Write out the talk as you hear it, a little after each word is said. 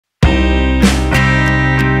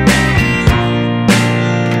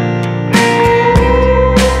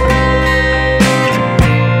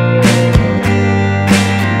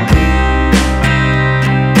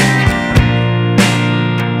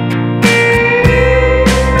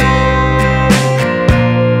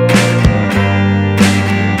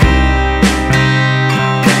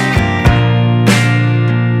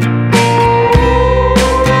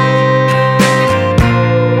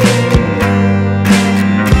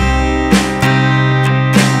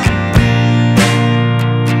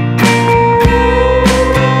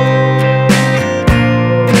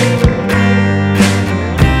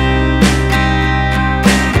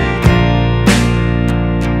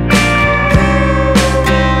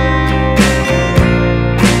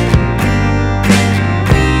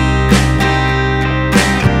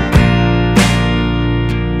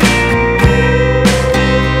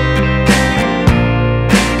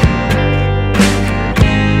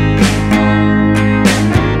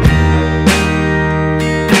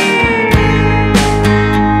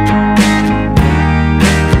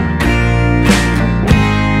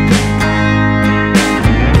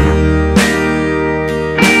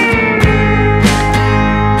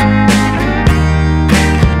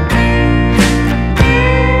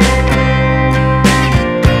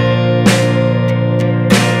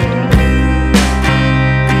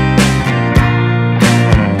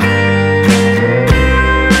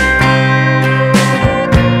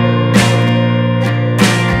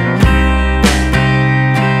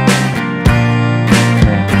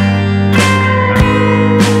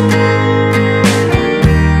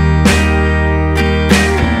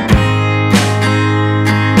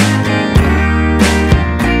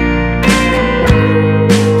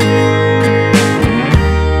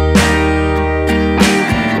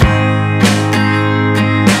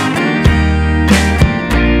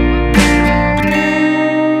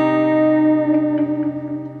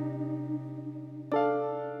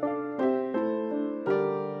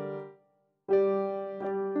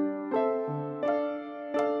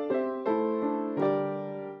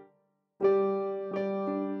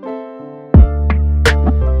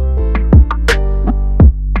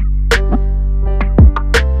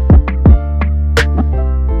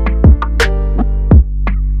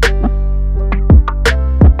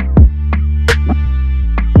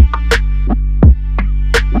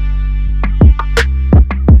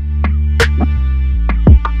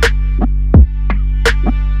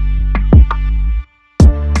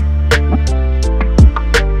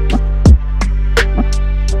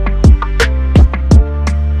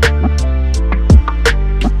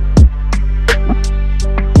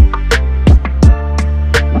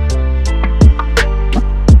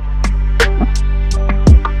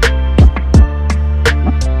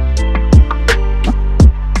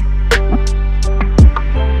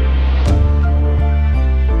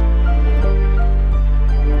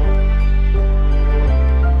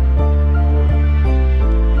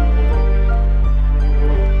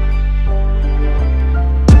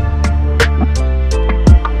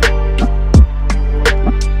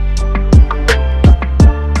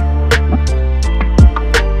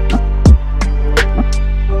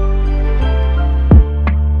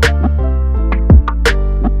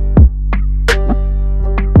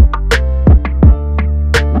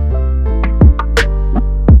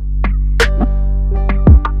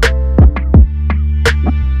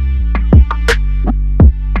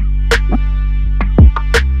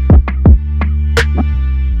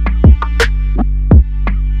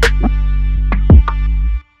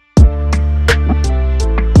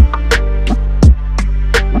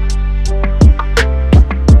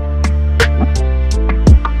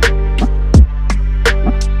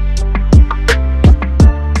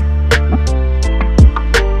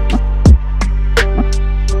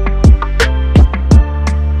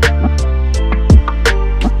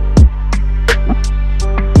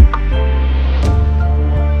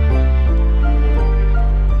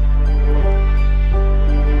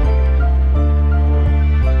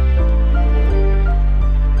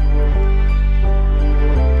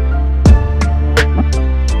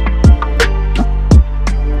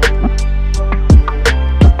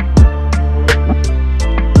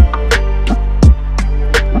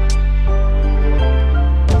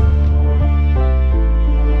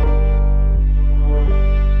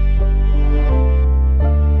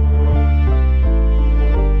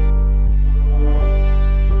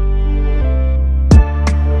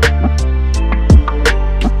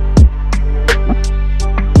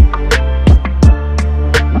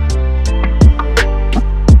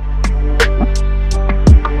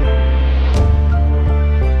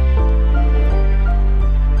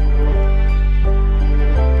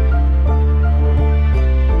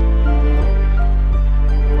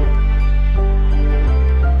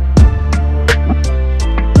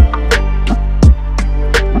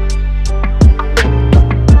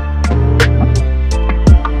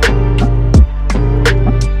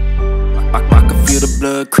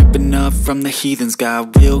up from the heathens.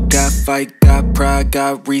 Got will, got fight, got pride,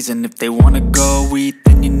 got reason. If they wanna go eat,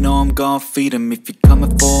 then you know I'm gon' feed them. If you're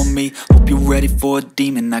coming for me, hope you're ready for a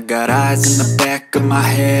demon. I got eyes in the back of my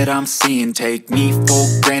head, I'm seeing. Take me for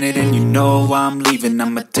granted and you know I'm leaving.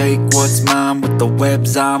 I'ma take what's mine with the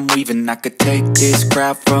webs I'm weaving. I could take this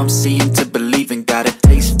crowd from seeing to believing. Got a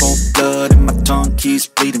taste for blood and my tongue keeps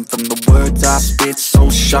bleeding from the words I spit. So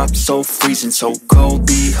sharp, so freezing, so cold.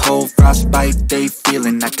 Behold, frostbite they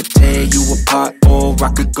feeling. I could tear you apart or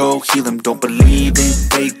I could go heal them. Don't believe in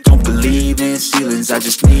fate, don't believe in ceilings. I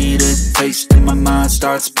just need a taste and my mind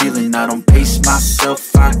starts peeling. I don't pace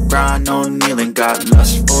myself, I grind on kneeling. Got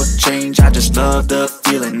lust for change, I just love the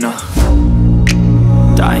feeling.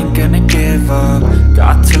 I ain't gonna give up.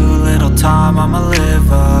 Got too little time, I'ma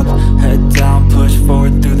live up. Head down, push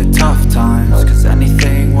forward through the tough times. Cause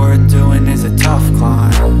anything worth doing is a tough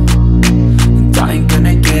climb. And I ain't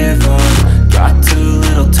gonna give up. Got too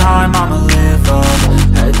little time, I'ma live up.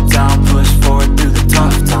 Head down, push forward through the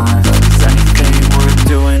tough times. Cause anything worth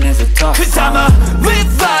doing is a tough climb. Cause I'ma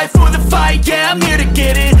live life for the fight, yeah, I'm here to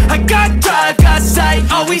get it. I got drive, got sight,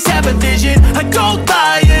 always have a vision. I go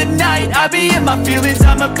by at night, I be in my feelings.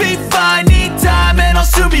 I'ma be fine, need time and I'll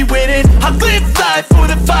soon be winning. I live life for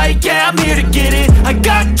the fight, yeah, I'm here to get it. I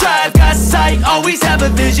got drive, got sight, always have a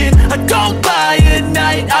vision. I go by at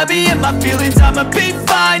night, I be in my feelings. I'ma be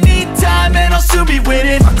fine, need time and I'll soon be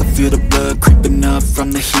winning. I can feel the blood creeping up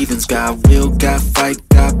from the heathens. Got will, got fight,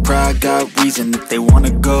 got pride, got reason. If they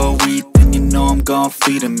wanna go eat, then you know I'm gon'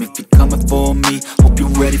 feed them. If you're coming for me, hope you're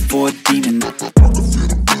ready for a demon. I can feel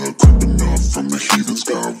the